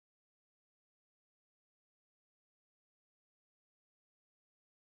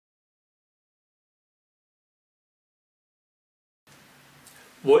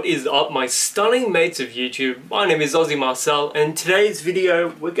What is up, my stunning mates of YouTube? My name is Aussie Marcel, and in today's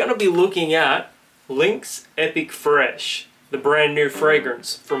video we're going to be looking at Lynx Epic Fresh, the brand new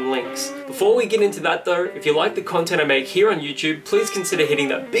fragrance from Lynx. Before we get into that though, if you like the content I make here on YouTube, please consider hitting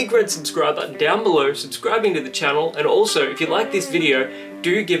that big red subscribe button down below, subscribing to the channel, and also if you like this video,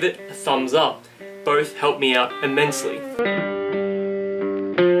 do give it a thumbs up. Both help me out immensely.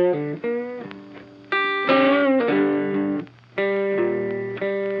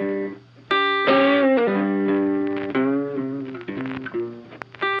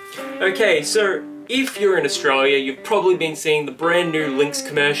 Okay, so if you're in Australia, you've probably been seeing the brand new Lynx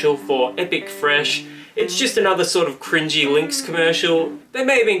commercial for Epic Fresh. It's just another sort of cringy Lynx commercial. They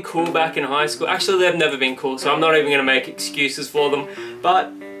may have been cool back in high school. Actually, they've never been cool, so I'm not even going to make excuses for them.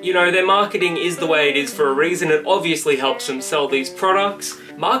 But, you know, their marketing is the way it is for a reason. It obviously helps them sell these products.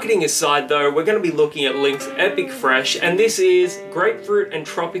 Marketing aside though, we're going to be looking at Lynx Epic Fresh, and this is grapefruit and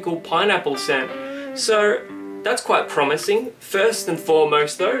tropical pineapple scent. So, that's quite promising. First and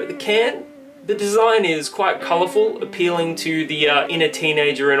foremost though, the design is quite colourful, appealing to the inner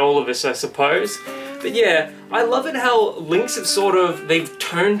teenager in all of us, I suppose. But yeah, I love it how Lynx have they've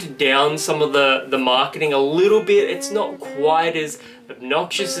toned down some of the marketing a little bit. It's not quite as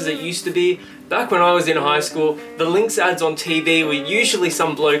obnoxious as it used to be. Back when I was in high school, the Lynx ads on TV were usually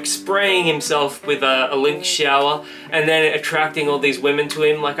some bloke spraying himself with a Lynx shower and then attracting all these women to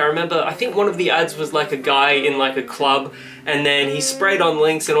him. Like I remember, I think one of the ads was like a guy in like a club and then he sprayed on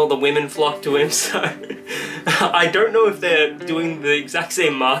Lynx and all the women flocked to him. So I don't know if they're doing the exact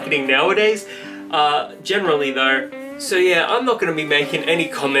same marketing nowadays. Generally though. So yeah, I'm not going to be making any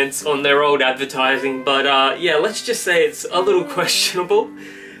comments on their old advertising, but yeah, let's just say it's a little questionable.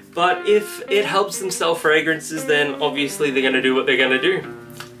 But if it helps them sell fragrances, then obviously they're going to do what they're going to do.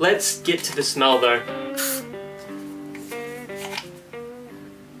 Let's get to the smell though.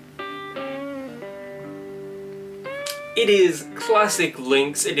 It is classic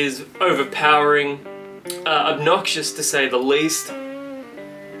Lynx. It is overpowering, obnoxious to say the least.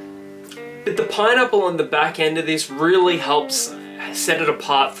 But the pineapple on the back end of this really helps set it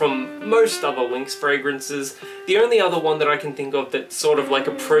apart from most other Lynx fragrances. The only other one that I can think of that's sort of like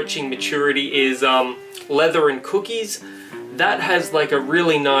approaching maturity is Leather and Cookies. That has like a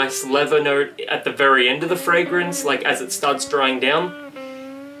really nice leather note at the very end of the fragrance, like as it starts drying down.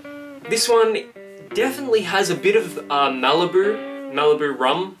 This one definitely has a bit of Malibu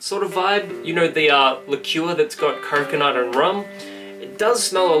rum sort of vibe. You know, the liqueur that's got coconut and rum. It does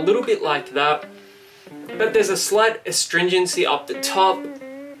smell a little bit like that, but there's a slight astringency up the top.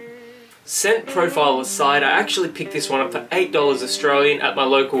 Scent profile aside, I actually picked this one up for $8 Australian at my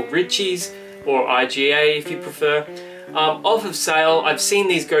local Ritchie's, or IGA if you prefer. Off of sale, I've seen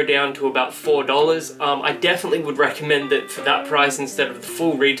these go down to about $4. I definitely would recommend it for that price instead of the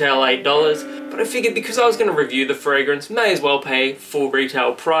full retail $8, but I figured because I was going to review the fragrance, may as well pay full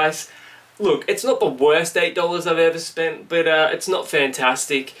retail price. Look, it's not the worst $8 I've ever spent, but it's not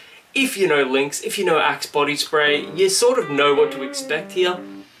fantastic. If you know Lynx, if you know Axe body spray, you sort of know what to expect here.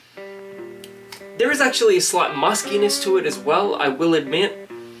 There is actually a slight muskiness to it as well, I will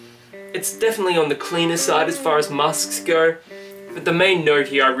admit. It's definitely on the cleaner side as far as musks go, but the main note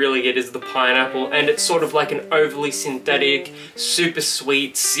here I really get is the pineapple, and it's sort of like an overly synthetic, super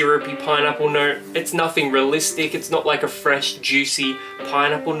sweet, syrupy pineapple note. It's nothing realistic, it's not like a fresh, juicy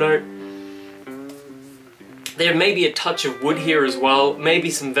pineapple note. There may be a touch of wood here as well,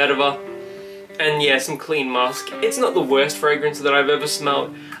 maybe some vetiver, and yeah, some clean musk. It's not the worst fragrance that I've ever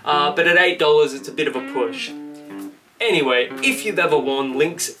smelled, but at $8 it's a bit of a push. Anyway, if you've ever worn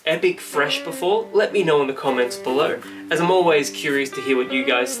Lynx Epic Fresh before, let me know in the comments below, as I'm always curious to hear what you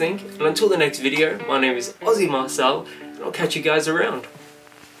guys think. And until the next video, my name is Aussie Marcel, and I'll catch you guys around.